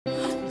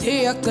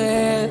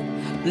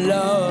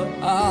Diakela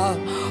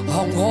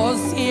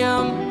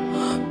Hongosiam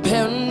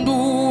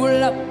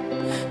Pendula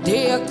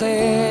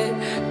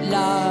Diakela.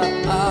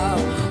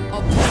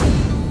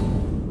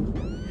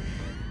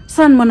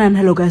 Sanmonan,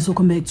 hello guys,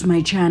 welcome back to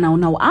my channel.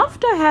 Now,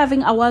 after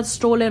having awards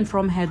stolen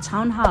from her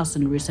townhouse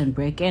in recent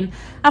break-in,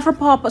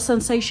 Afropop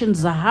sensation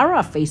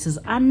Zahara faces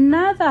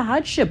another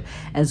hardship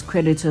as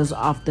creditors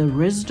of the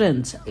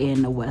resident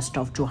in west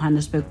of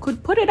Johannesburg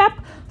could put it up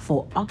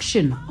for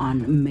auction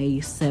on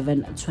May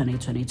 7,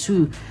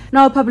 2022.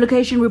 Now, a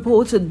publication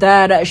reported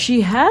that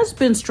she has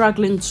been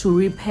struggling to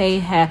repay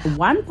her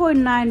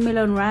 1.9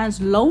 million rands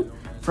loan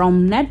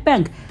from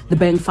Nedbank. The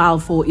bank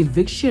filed for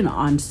eviction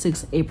on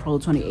 6 April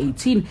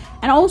 2018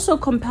 and also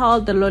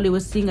compelled the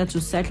Loliwe singer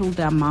to settle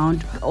the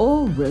amount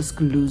or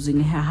risk losing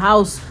her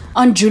house.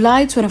 On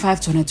July 25,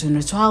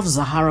 2012,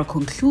 Zahara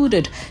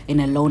concluded in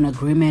a loan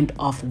agreement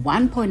of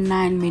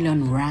 1.9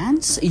 million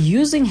rands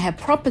using her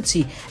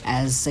property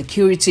as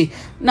security.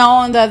 Now,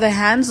 on the other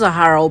hand,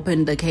 Zahara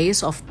opened the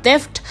case of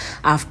theft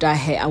after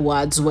her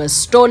awards were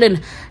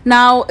stolen.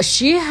 Now,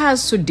 she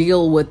has to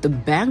deal with the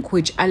bank,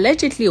 which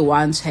allegedly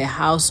wants her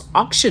house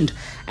auctioned.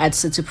 At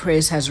City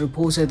Press has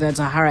reported that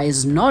Zahara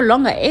is no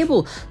longer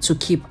able to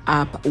keep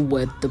up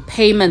with the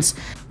payments.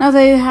 Now,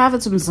 there you have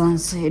it,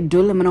 Mzansi.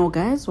 Do let me know,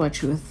 guys,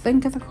 what you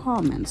think in the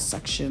comments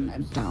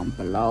section down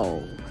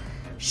below.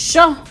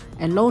 Sure,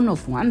 a loan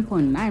of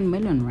 1.9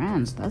 million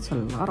rands, that's a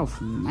lot of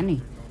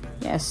money.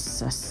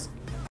 Yes, yes.